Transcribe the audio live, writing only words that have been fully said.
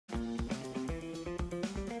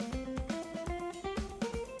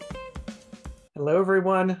Hello,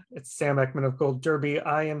 everyone. It's Sam Eckmann of Gold Derby.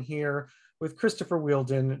 I am here with Christopher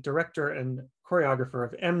Wheeldon, director and choreographer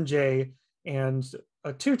of MJ, and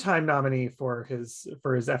a two-time nominee for his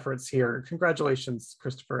efforts here. Congratulations,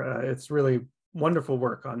 Christopher. It's really wonderful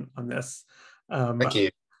work on this. Thank you.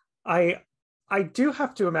 I I do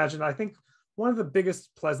have to imagine. I think one of the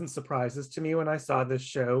biggest pleasant surprises to me when I saw this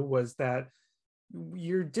show was that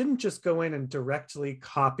you didn't just go in and directly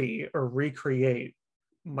copy or recreate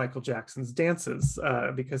Michael Jackson's dances,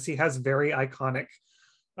 because he has very iconic,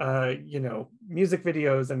 music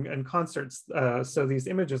videos and concerts. So these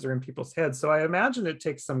images are in people's heads. So I imagine it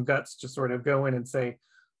takes some guts to sort of go in and say,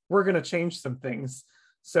 we're going to change some things.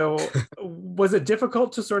 So was it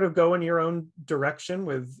difficult to sort of go in your own direction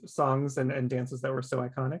with songs and dances that were so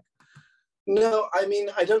iconic? No, I mean,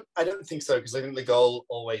 I don't think so, because I think the goal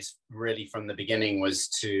always really from the beginning was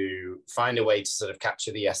to find a way to sort of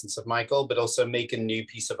capture the essence of Michael, but also make a new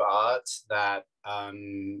piece of art that,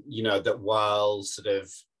 that while sort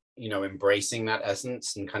of, embracing that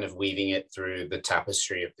essence and kind of weaving it through the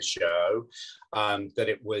tapestry of the show, that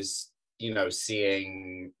it was,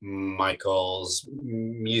 seeing Michael's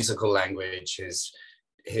musical language,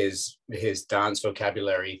 his dance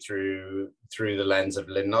vocabulary through the lens of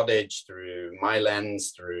Lynn Nottage, through my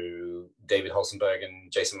lens, through David Holsenberg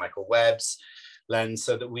and Jason Michael Webb's lens,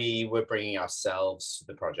 so that we were bringing ourselves to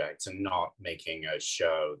the project and not making a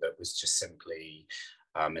show that was just simply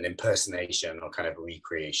an impersonation or kind of a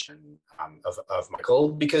recreation of Michael.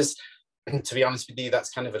 Because to be honest with you,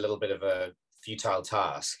 that's kind of a little bit of a futile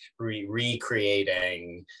task,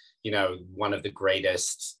 recreating, one of the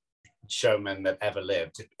greatest showman that ever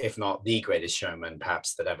lived, if not the greatest showman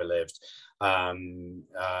perhaps that ever lived.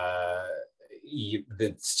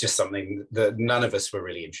 It's just something that none of us were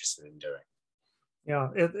really interested in doing. Yeah,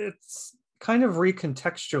 it's kind of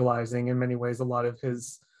recontextualizing in many ways a lot of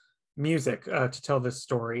his music, to tell this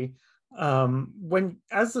story. When,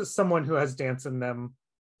 as someone who has dance in them,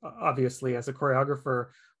 obviously as a choreographer,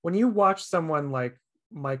 when you watch someone like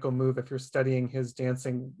Michael move, if you're studying his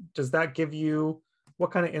dancing, does that give you, what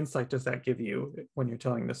kind of insight does that give you when you're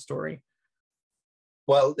telling this story?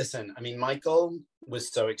 Well, listen, I mean, Michael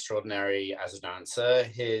was so extraordinary as a dancer.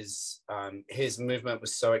 His movement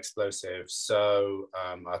was so explosive, so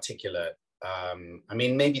articulate. I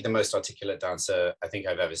mean, maybe the most articulate dancer I think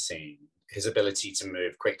I've ever seen. His ability to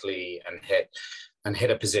move quickly and hit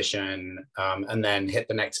a position, and then hit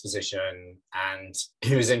the next position. And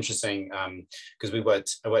it was interesting, because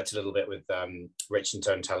I worked a little bit with Rich and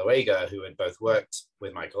Tone Talluega, who had both worked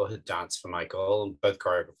with Michael, had danced for Michael, both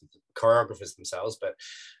choreographers themselves, but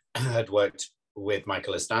had worked with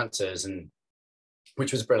Michael as dancers, and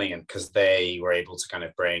which was brilliant because they were able to kind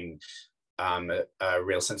of bring a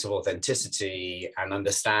real sense of authenticity and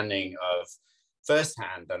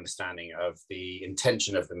firsthand understanding of the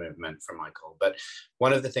intention of the movement from Michael. But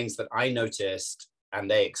one of the things that I noticed, and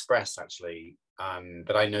they expressed actually,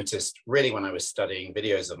 but I noticed really when I was studying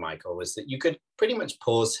videos of Michael, was that you could pretty much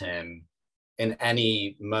pause him in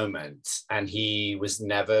any moment, and he was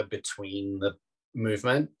never between the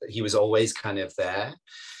movement. He was always kind of there.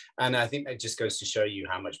 And I think that just goes to show you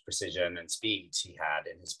how much precision and speed he had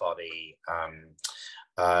in his body.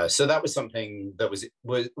 So that was something that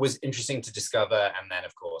was interesting to discover, and then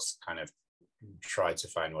of course kind of try to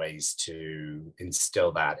find ways to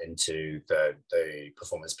instill that into the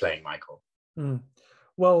performers playing Michael. Mm.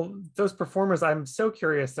 Well, those performers, I'm so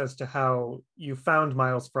curious as to how you found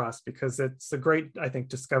Miles Frost, because it's a great, I think,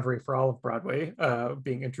 discovery for all of Broadway,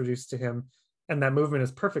 being introduced to him, and that movement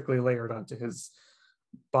is perfectly layered onto his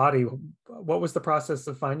body. What was the process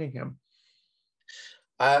of finding him?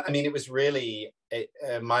 I mean, it was really,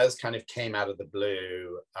 Miles kind of came out of the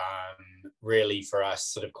blue, really for us,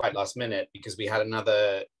 sort of quite last minute, because we had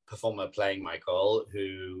another performer playing Michael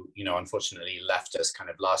who, unfortunately left us kind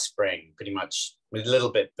of last spring, pretty much a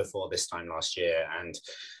little bit before this time last year. And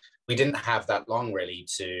we didn't have that long really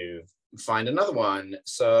to find another one.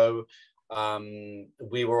 So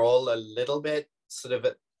we were all a little bit sort of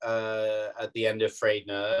at the end of frayed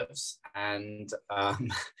nerves, and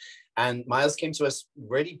Miles came to us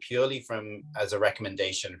really purely as a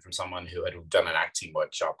recommendation from someone who had done an acting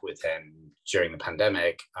workshop with him during the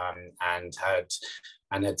pandemic, and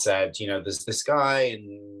had said, there's this guy,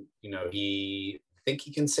 and he I think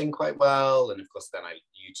he can sing quite well. And of course, then I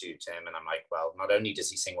YouTubed him, and I'm like, well, not only does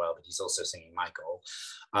he sing well, but he's also singing Michael,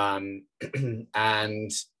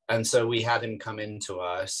 and so we had him come into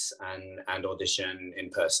us and audition in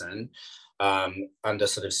person, under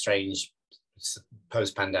sort of strange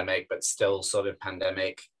post-pandemic, but still sort of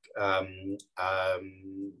pandemic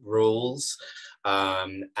rules.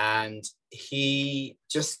 And he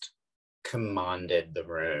just commanded the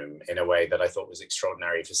room in a way that I thought was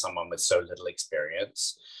extraordinary for someone with so little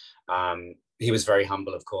experience. He was very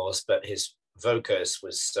humble, of course, but his vocus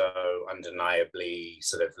was so undeniably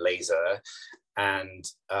sort of laser, and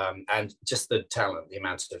just the talent, the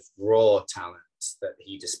amount of raw talent that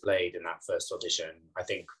he displayed in that first audition, I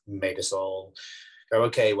think made us all go,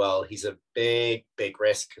 okay, well, he's a big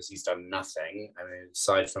risk because he's done nothing. I mean,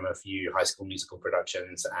 aside from a few High School Musical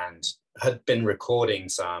productions, and had been recording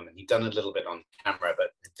some, and he'd done a little bit on camera,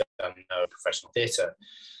 but had done no professional theatre.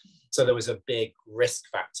 So there was a big risk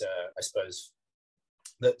factor, I suppose,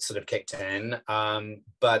 that sort of kicked in.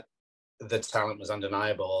 But the talent was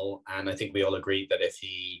undeniable, and I think we all agreed that if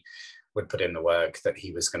he would put in the work, that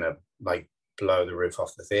he was going to like blow the roof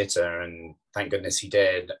off the theatre, and thank goodness he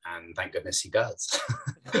did, and thank goodness he does.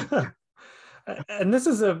 And this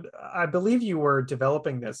is I believe you were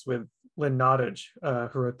developing this with Lynn Nottage,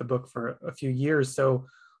 who wrote the book for a few years. So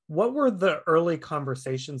what were the early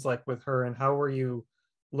conversations like with her, and how were you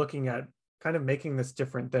looking at kind of making this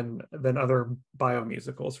different than other bio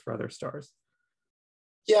musicals for other stars?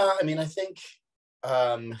 Yeah, I mean, I think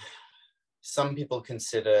some people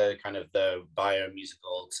consider kind of the bio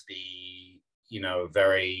musical to be, you know,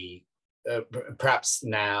 very perhaps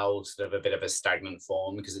now sort of a bit of a stagnant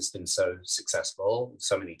form because it's been so successful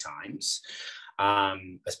so many times. I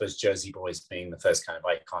suppose Jersey Boys being the first kind of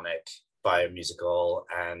iconic bio musical,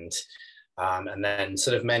 and then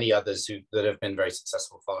sort of many others that have been very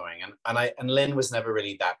successful following. And Lynn was never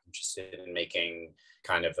really that interested in making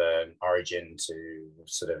kind of an origin to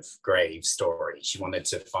sort of grave story. She wanted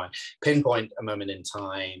to pinpoint a moment in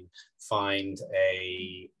time, find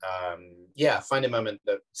a moment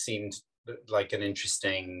that seemed like an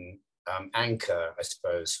interesting anchor, I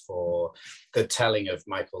suppose, for the telling of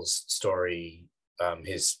Michael's story,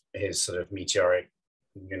 his sort of meteoric,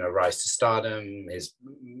 you know, rise to stardom, his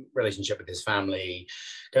relationship with his family,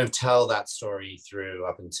 kind of tell that story through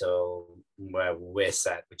up until where we're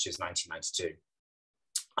set, which is 1992.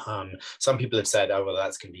 Some people have said, oh, well,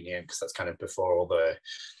 that's convenient because that's kind of before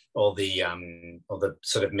all the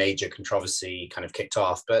sort of major controversy kind of kicked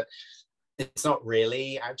off, but it's not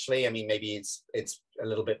really, actually. I mean, maybe it's a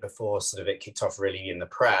little bit before sort of it kicked off really in the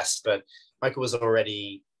press, but Michael was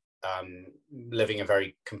already living a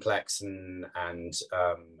very complex and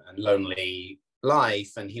lonely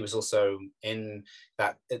life, and he was also in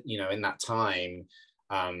that, you know, in that time,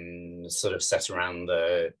 sort of set around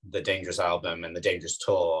the Dangerous album and the Dangerous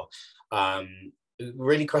tour,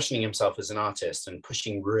 really questioning himself as an artist and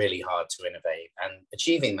pushing really hard to innovate and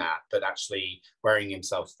achieving that, but actually wearing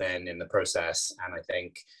himself thin in the process. And I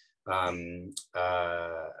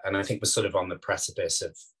think was sort of on the precipice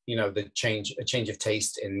of, you know, a change of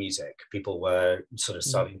taste in music. People were sort of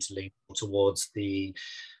starting to lean towards the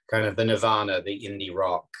kind of the Nirvana, the indie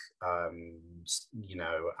rock,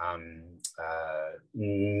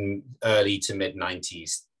 early to mid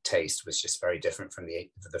 90s taste was just very different from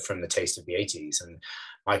the taste of the 80s. And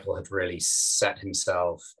Michael had really set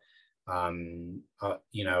himself, to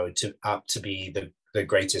be the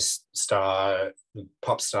greatest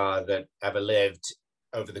pop star that ever lived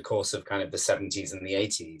over the course of kind of the 70s and the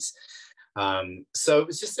 80s. So it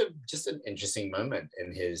was just an interesting moment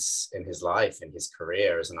in his life, in his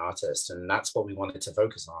career as an artist, and that's what we wanted to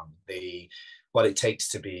focus on: what it takes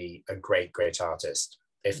to be a great artist,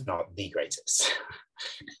 if not the greatest.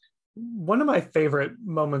 One of my favorite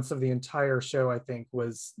moments of the entire show, I think,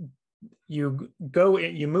 was you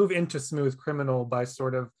move into Smooth Criminal by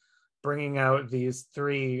sort of bringing out these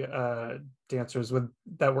three dancers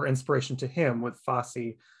that were inspiration to him, with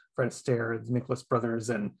Fosse, Fred Astaire, the Nicholas Brothers,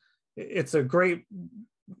 and it's a great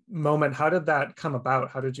moment. How did that come about?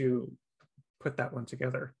 How did you put that one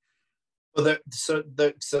together? Well,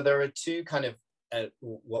 there are two kind of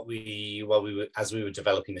what we were, as we were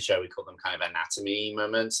developing the show, we called them kind of anatomy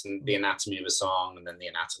moments, and the anatomy of a song, and then the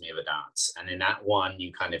anatomy of a dance. And in that one,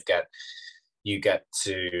 we get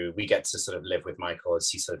to sort of live with Michael as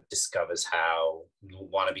he sort of discovers how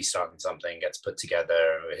Wanna Be Starting Something gets put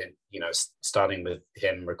together, you know, starting with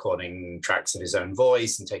him recording tracks of his own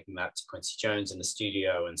voice and taking that to Quincy Jones in the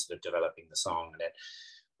studio and sort of developing the song. And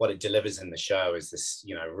what it delivers in the show is this,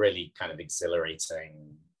 you know, really kind of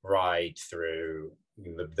exhilarating ride through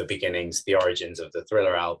the beginnings, the origins of the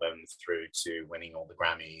Thriller album through to winning all the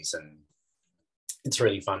Grammys. And it's a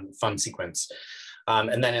really fun sequence.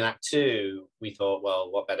 And then in Act Two, we thought, well,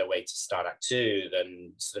 what better way to start Act Two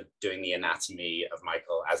than sort of doing the anatomy of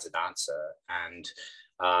Michael as a dancer,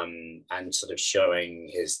 and sort of showing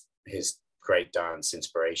his great dance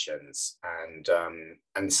inspirations.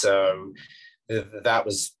 And so that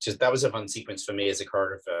was a fun sequence for me as a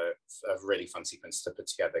choreographer of really fun sequence to put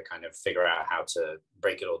together, kind of figure out how to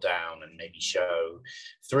break it all down and maybe show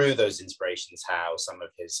through those inspirations how some of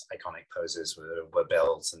his iconic poses were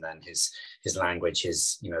built, and then his language,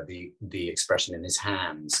 his, you know, the expression in his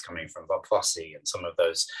hands coming from Bob Fosse, and some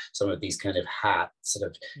of these kind of hat sort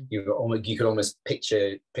of, you could almost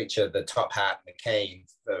picture the top hat and the cane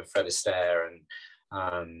of Fred Astaire,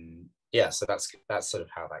 and yeah, so that's sort of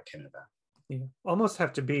how that came about. You almost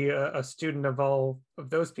have to be a student of all of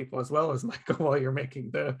those people as well as Michael while you're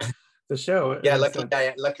making the show. Yeah,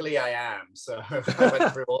 luckily I am. So I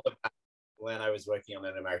went through all of that when I was working on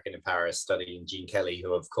An American in Paris, studying Gene Kelly,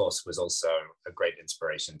 who of course was also a great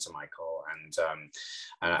inspiration to Michael. And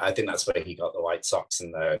I think that's where he got the white socks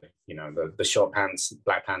and the short pants,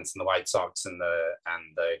 black pants, and the white socks, and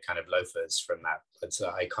the kind of loafers from that. It's an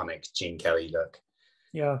iconic Gene Kelly look.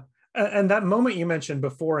 Yeah. And that moment you mentioned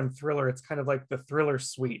before in Thriller, it's kind of like the Thriller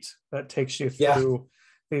suite that takes you through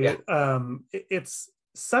it's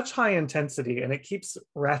such high intensity, and it keeps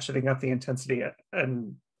ratcheting up the intensity.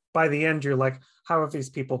 And by the end, you're like, how have these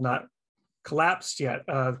people not collapsed yet?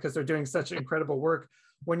 Because they're doing such incredible work.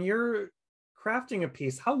 When you're crafting a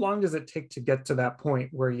piece, how long does it take to get to that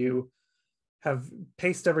point where you have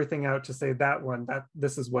paced everything out to say that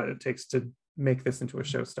this is what it takes to make this into a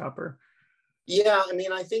showstopper? Yeah, I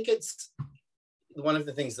mean, I think it's one of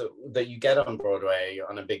the things that you get on Broadway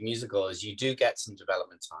on a big musical is you do get some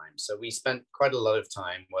development time. So we spent quite a lot of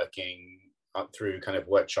time working up through kind of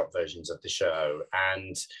workshop versions of the show,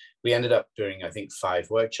 and we ended up doing, I think,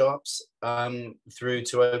 5 workshops through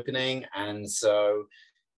to opening. And so,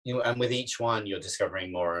 you know, and with each one, you're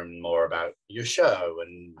discovering more and more about your show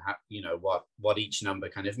and how, you know, what each number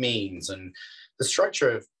kind of means, and the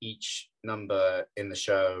structure of each number in the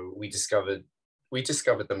show. We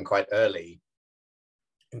discovered them quite early.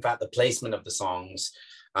 In fact, the placement of the songs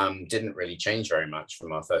didn't really change very much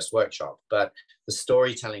from our first workshop, but the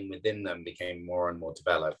storytelling within them became more and more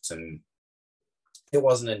developed. And it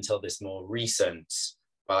wasn't until this more recent,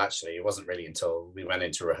 well, actually, it wasn't really until we went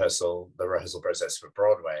into the rehearsal process for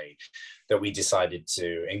Broadway, that we decided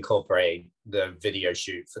to incorporate the video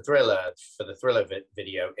shoot for the Thriller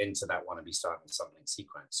video into that Wanna Be Starting Something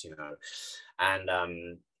sequence, you know.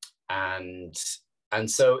 And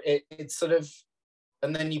so it's sort of,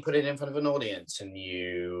 and then you put it in front of an audience, and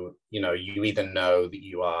you either know that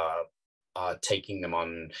you are taking them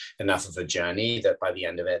on enough of a journey that by the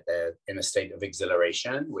end of it they're in a state of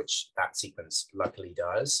exhilaration, which that sequence luckily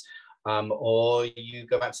does, or you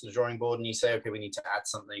go back to the drawing board and you say, okay, we need to add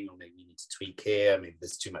something, or maybe you need to tweak here, maybe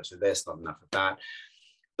there's too much of this, not enough of that.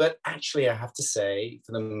 But actually, I have to say,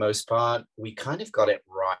 for the most part, we kind of got it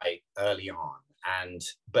right early on.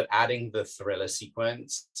 But adding the Thriller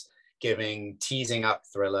sequence, teasing up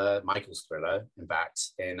Michael's Thriller, in fact,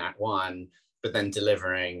 in Act 1, but then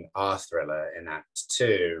delivering our Thriller in Act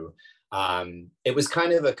 2, it was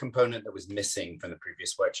kind of a component that was missing from the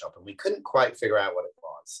previous workshop, and we couldn't quite figure out what it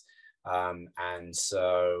was. And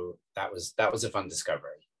so that was a fun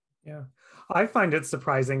discovery. Yeah, I find it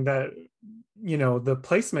surprising that, you know, the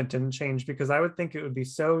placement didn't change, because I would think it would be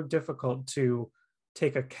so difficult to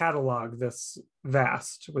take a catalog this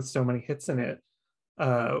vast with so many hits in it.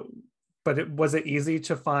 But was it easy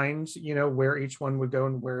to find, you know, where each one would go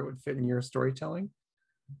and where it would fit in your storytelling?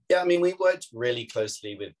 Yeah, I mean, we worked really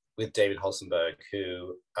closely with David Holsenberg,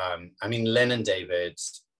 who, I mean, Lynn and David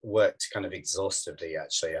worked kind of exhaustively,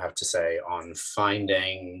 actually, I have to say, on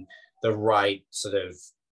finding the right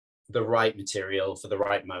material for the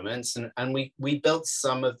right moments. And we built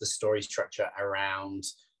some of the story structure around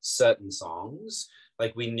certain songs.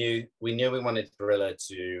 Like we knew we wanted Thriller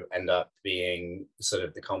to end up being sort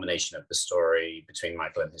of the culmination of the story between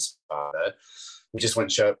Michael and his father. We just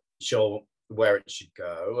weren't sure where it should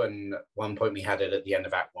go. And at one point we had it at the end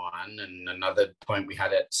of Act 1, and another point we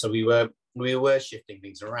had it. So we were shifting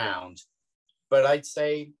things around. But I'd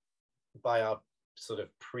say by our sort of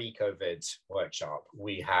pre-COVID workshop,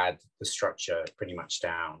 we had the structure pretty much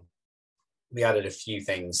down. We added a few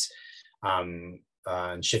things and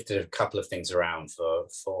shifted a couple of things around for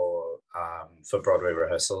Broadway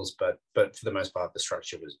rehearsals, but for the most part, the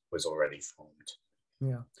structure was already formed.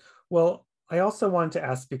 Yeah. Well, I also wanted to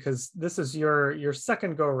ask, because this is your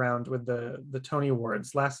second go around with the Tony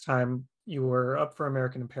Awards. Last time you were up for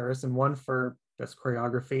American in Paris and won for Best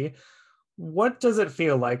Choreography. What does it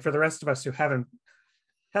feel like, for the rest of us who haven't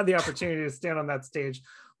had the opportunity to stand on that stage?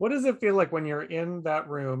 What does it feel like when you're in that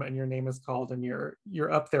room and your name is called and you're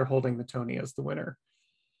up there holding the Tony as the winner?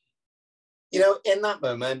 You know, in that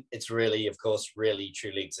moment, it's really, of course, really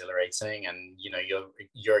truly exhilarating, and you know,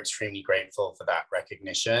 you're extremely grateful for that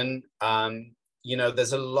recognition. you know,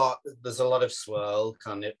 there's a lot of swirl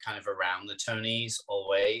kind of around the Tonys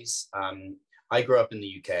always. I grew up in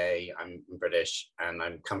the UK, I'm British, and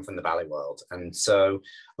I come from the ballet world. And so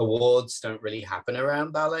awards don't really happen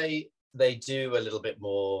around ballet. They do a little bit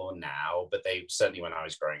more now, but they certainly, when I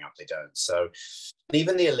was growing up, they don't. So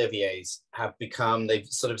even the Oliviers they've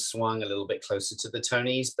sort of swung a little bit closer to the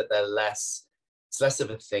Tonys, but it's less of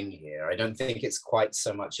a thing here. I don't think it's quite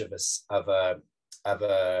so much of a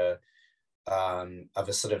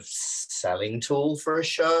sort of selling tool for a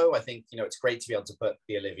show. I think, you know, it's great to be able to put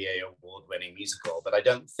the Olivier award-winning musical, but I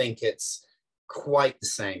don't think it's quite the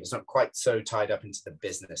same. It's not quite so tied up into the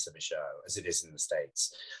business of a show as it is in the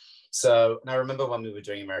States. So, and I remember when we were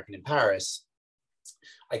doing American in Paris,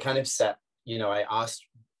 I kind of set, you know, I asked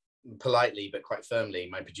politely but quite firmly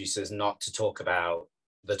my producers not to talk about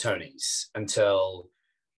the Tonys until,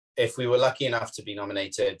 if we were lucky enough to be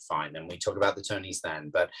nominated, fine, then we talk about the Tonys then.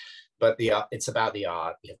 But it's about the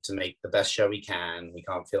art. We have to make the best show we can. We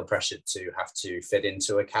can't feel pressured to have to fit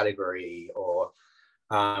into a category or,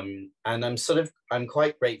 and I'm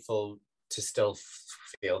quite grateful to still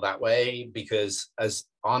feel that way, because as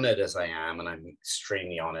honored as I am, and I'm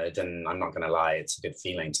extremely honored, and I'm not going to lie, it's a good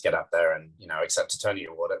feeling to get up there and, you know, accept a Tony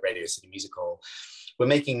Award at Radio City Musical. We're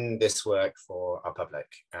making this work for our public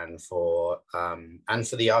and for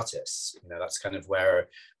the artists. You know, that's kind of where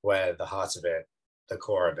the heart of it, the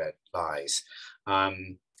core of it lies.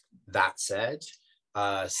 That said,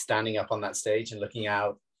 standing up on that stage and looking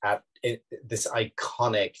out at this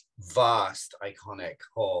iconic, vast, iconic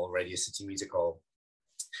hall, Radio City Music Hall,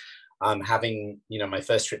 having, you know, my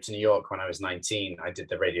first trip to New York when I was 19, I did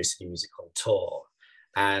the Radio City Music Hall tour.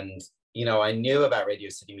 And, you know, I knew about Radio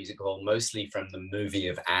City Music Hall mostly from the movie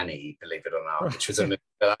of Annie, believe it or not, which was a movie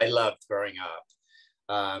that I loved growing up.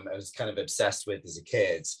 I was kind of obsessed with as a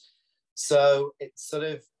kid. So it's sort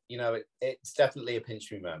of, you know, it's definitely a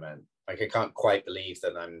pinch me moment. Like, I can't quite believe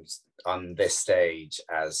that I'm on this stage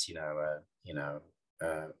as,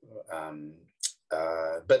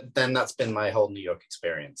 but then that's been my whole New York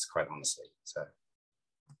experience, quite honestly. So,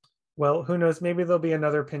 well, who knows? Maybe there'll be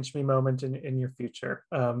another pinch me moment in your future.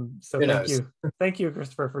 So thank you,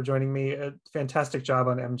 Christopher, for joining me. A fantastic job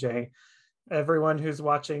on MJ. Everyone who's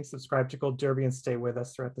watching, subscribe to Gold Derby and stay with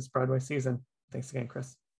us throughout this Broadway season. Thanks again,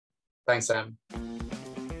 Chris. Thanks, Sam.